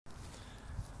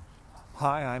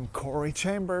Hi, I'm Corey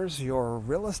Chambers, your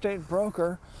real estate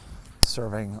broker,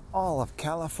 serving all of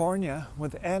California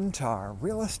with Entar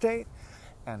real estate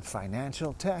and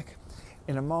financial tech.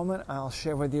 In a moment, I'll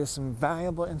share with you some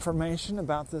valuable information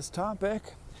about this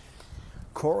topic.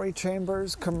 Corey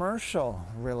Chambers commercial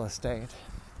real estate.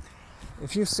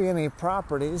 If you see any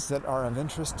properties that are of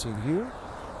interest to you,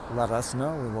 let us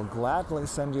know. We will gladly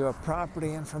send you a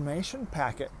property information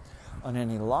packet on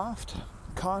any loft,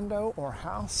 condo, or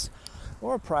house,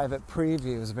 or private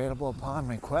previews available upon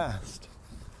request.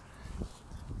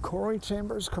 Corey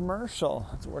Chambers Commercial,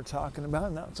 that's what we're talking about,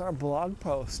 and that's our blog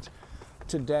post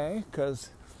today, because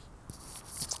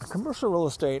commercial real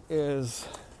estate is,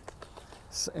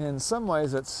 in some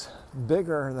ways, it's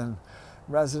bigger than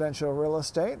residential real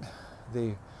estate.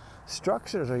 The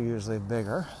structures are usually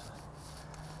bigger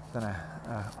than an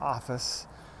office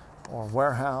or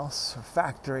warehouse. A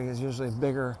factory is usually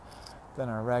bigger than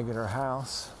a regular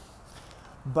house.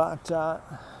 But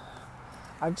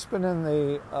I've just been in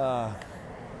the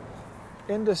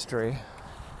industry,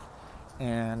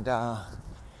 and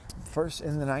first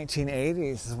in the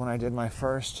 1980s is when I did my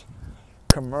first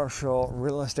commercial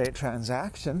real estate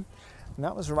transaction, and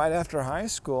that was right after high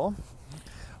school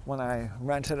when I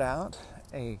rented out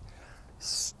a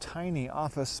tiny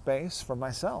office space for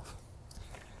myself.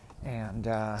 And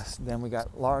then we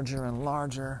got larger and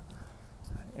larger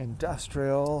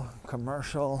industrial,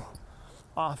 commercial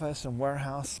office and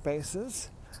warehouse spaces,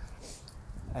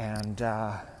 and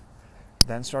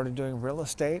then started doing real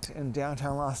estate in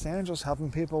downtown Los Angeles,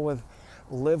 helping people with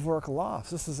live-work lofts.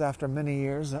 This is after many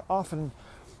years, often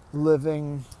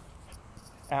living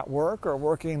at work or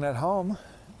working at home,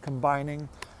 combining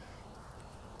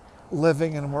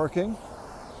living and working.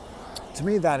 To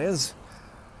me, that is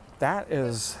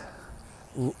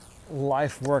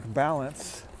life-work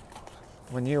balance.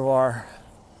 When you are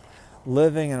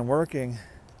living and working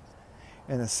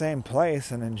in the same place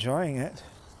and enjoying it,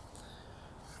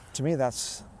 to me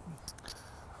that's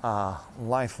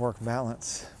life-work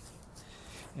balance.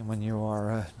 And when you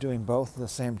are doing both at the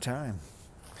same time,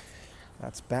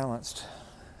 that's balanced.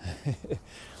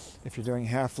 If you're doing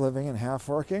half living and half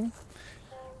working,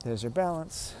 there's your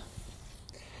balance.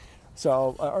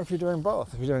 So, or if you're doing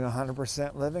both, if you're doing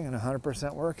 100% living and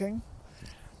 100% working,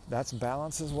 that's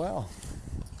balance as well.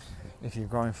 If you're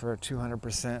going for a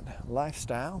 200%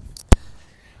 lifestyle.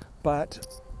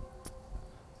 But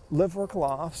live-work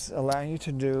lofts allow you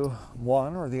to do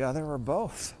one or the other or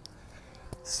both.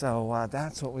 So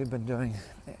that's what we've been doing,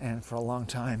 and for a long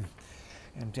time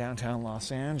in downtown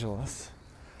Los Angeles,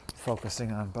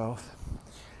 focusing on both.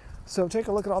 So take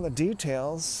a look at all the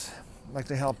details. I'd like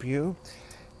to help you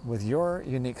with your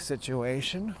unique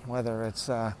situation, whether it's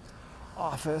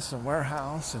office and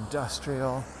warehouse,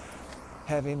 industrial,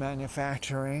 heavy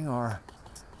manufacturing, or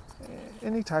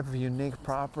any type of unique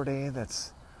property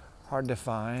that's hard to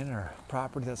find or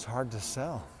property that's hard to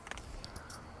sell.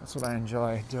 That's what I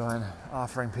enjoy doing,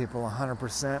 offering people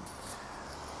 100%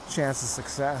 chance of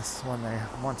success when they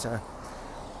want to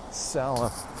sell a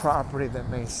property that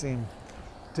may seem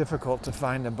difficult to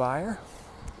find a buyer.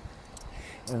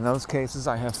 In those cases,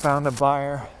 I have found a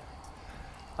buyer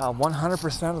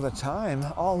 100% of the time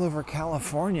all over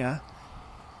California,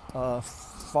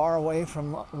 far away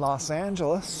from Los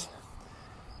Angeles.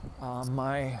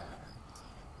 My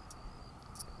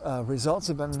results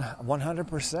have been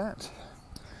 100%.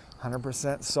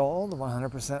 100% sold,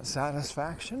 100%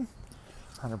 satisfaction,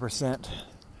 100%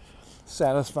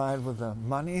 satisfied with the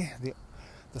money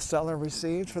the seller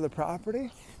received for the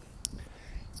property,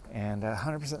 and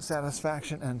 100%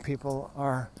 satisfaction, and people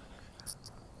are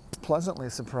pleasantly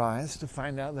surprised to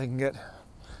find out they can get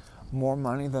more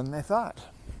money than they thought.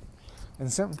 In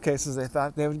some cases, they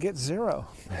thought they would get zero.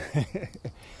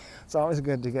 It's always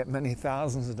good to get many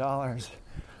thousands of dollars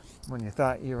when you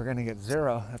thought you were going to get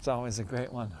zero. That's always a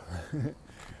great one.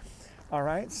 All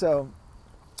right, so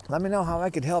let me know how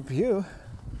I could help you,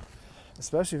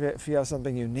 especially if you have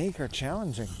something unique or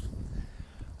challenging.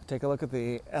 Take a look at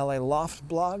the LA Loft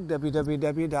blog,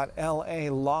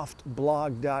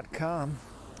 www.laloftblog.com.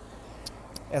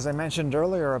 As I mentioned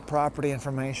earlier, a property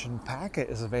information packet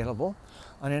is available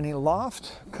on any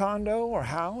loft, condo, or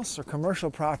house, or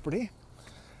commercial property,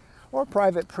 or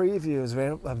private previews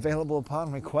available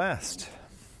upon request.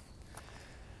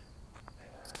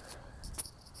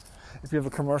 If you have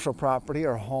a commercial property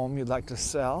or home you'd like to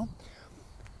sell,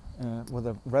 with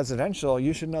a residential,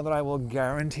 you should know that I will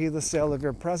guarantee the sale of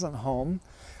your present home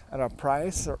at a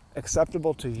price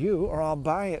acceptable to you, or I'll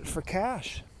buy it for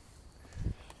cash.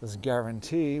 This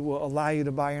guarantee will allow you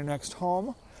to buy your next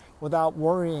home without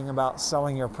worrying about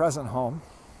selling your present home.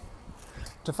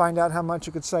 To find out how much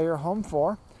you could sell your home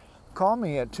for, call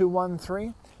me at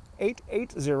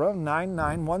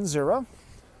 213-880-9910.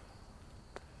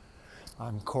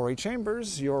 I'm Corey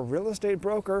Chambers, your real estate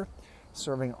broker,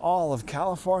 serving all of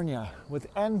California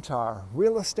with Entar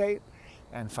Real Estate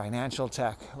and Financial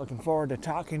Tech. Looking forward to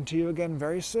talking to you again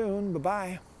very soon.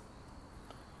 Bye-bye.